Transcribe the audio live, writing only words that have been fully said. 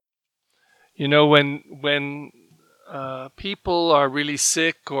When people are really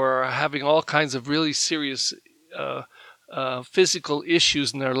sick or are having all kinds of really serious uh, physical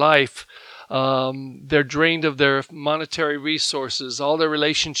issues in their life, they're drained of their monetary resources, all their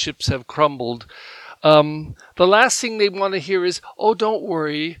relationships have crumbled. The last thing they want to hear is, "Oh, don't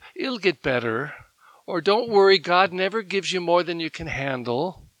worry, it'll get better." Or, "Don't worry, God never gives you more than you can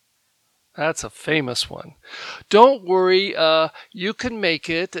handle." That's a famous one. "Don't worry, you can make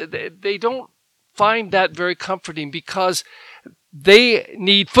it." They don't find that very comforting because they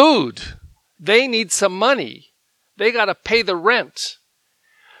need food. They need some money. They got to pay the rent.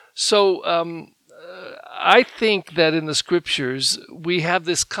 So I think that in the scriptures, we have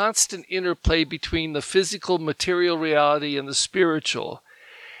this constant interplay between the physical, material reality and the spiritual.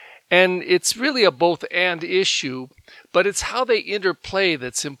 And it's really a both and issue, but it's how they interplay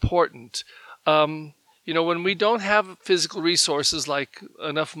that's important. When we don't have physical resources like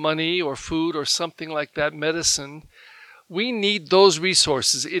enough money or food or something like that, medicine, we need those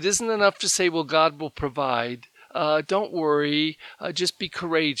resources. It isn't enough to say, well, God will provide. Don't worry, just be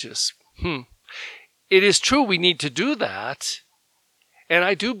courageous. It is true we need to do that. And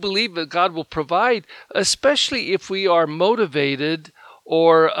I do believe that God will provide, especially if we are motivated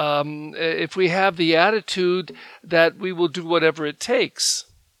or if we have the attitude that we will do whatever it takes.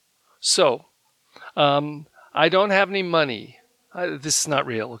 So, I don't have any money. This is not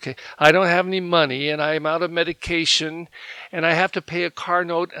real, okay? I don't have any money, and I'm out of medication, and I have to pay a car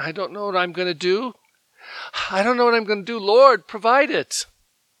note, and I don't know what I'm going to do. I don't know what I'm going to do. Lord, provide it.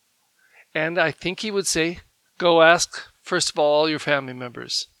 And I think he would say, go ask, first of all your family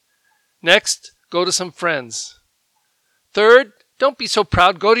members. Next, go to some friends. Third, don't be so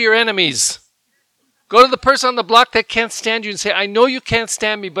proud. Go to your enemies. Go to the person on the block that can't stand you and say, I know you can't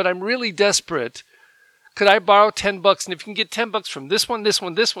stand me, but I'm really desperate. Could I borrow $10? And if you can get $10 from this one, this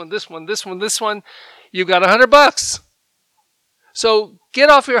one, this one, this one, this one, this one, you've got $100. So get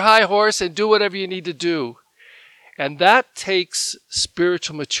off your high horse and do whatever you need to do. And that takes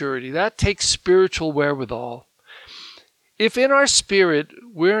spiritual maturity. That takes spiritual wherewithal. If in our spirit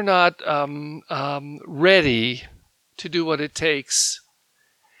we're not ready to do what it takes,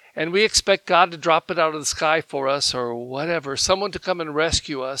 and we expect God to drop it out of the sky for us or whatever, someone to come and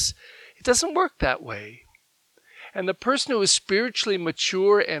rescue us, it doesn't work that way. And the person who is spiritually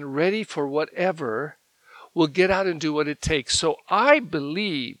mature and ready for whatever will get out and do what it takes. So I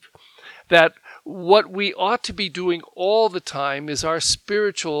believe that what we ought to be doing all the time is our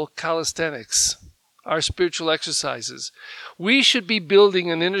spiritual calisthenics, our spiritual exercises. We should be building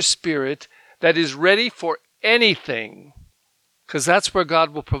an inner spirit that is ready for anything, because that's where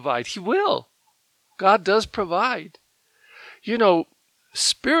God will provide. He will. God does provide.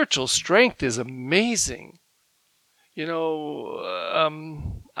 Spiritual strength is amazing. I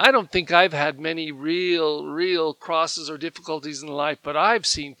don't think I've had many real crosses or difficulties in life, but I've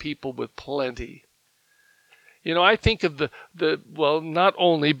seen people with plenty. I think of not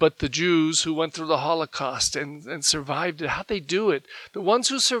only, but the Jews who went through the Holocaust and survived it. How'd they do it? The ones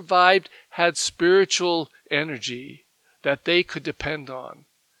who survived had spiritual energy that they could depend on.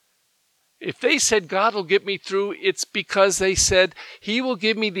 If they said, God will get me through, it's because they said, He will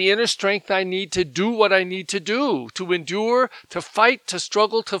give me the inner strength I need to do what I need to do, to endure, to fight, to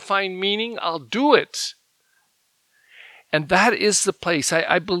struggle, to find meaning. I'll do it. And that is the place.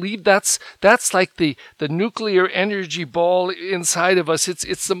 I believe that's like the nuclear energy ball inside of us.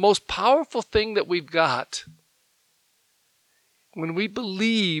 It's the most powerful thing that we've got. When we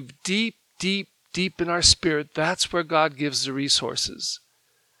believe deep in our spirit, that's where God gives the resources.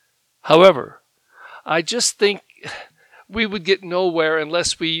 However, I just think we would get nowhere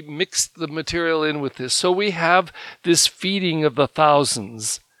unless we mix the material in with this. So we have this feeding of the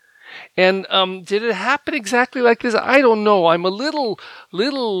thousands. And did it happen exactly like this? I don't know. I'm a little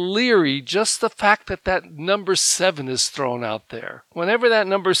leery, just the fact that number 7 is thrown out there. Whenever that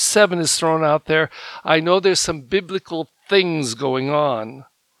number 7 is thrown out there, I know there's some biblical things going on.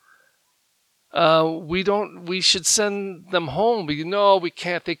 We should send them home. No, we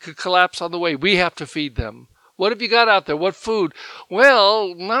can't. They could collapse on the way. We have to feed them. What have you got out there? What food?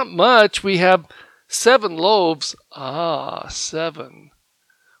 Well, not much. We have 7 loaves. 7.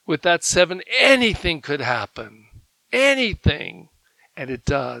 With that 7, anything could happen. Anything. And it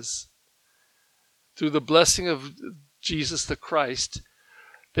does. Through the blessing of Jesus the Christ,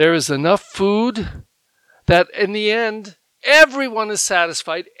 there is enough food that in the end, everyone is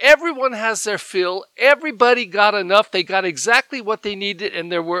satisfied. Everyone has their fill. Everybody got enough. They got exactly what they needed.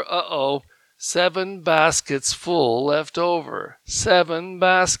 And there were, 7 baskets full left over. 7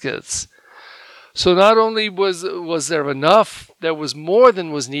 baskets. So not only was there enough, there was more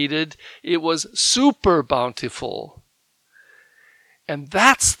than was needed, it was super bountiful. And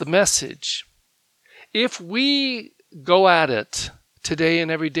that's the message. If we go at it today and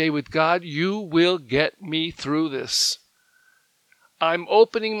every day with God, you will get me through this. I'm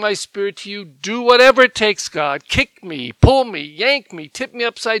opening my spirit to you. Do whatever it takes, God. Kick me, pull me, yank me, tip me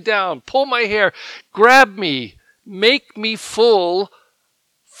upside down, pull my hair, grab me, make me full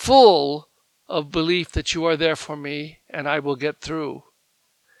of belief that you are there for me and I will get through.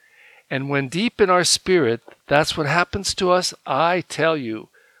 And when deep in our spirit, that's what happens to us, I tell you,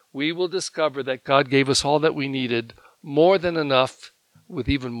 we will discover that God gave us all that we needed, more than enough, with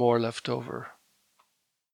even more left over.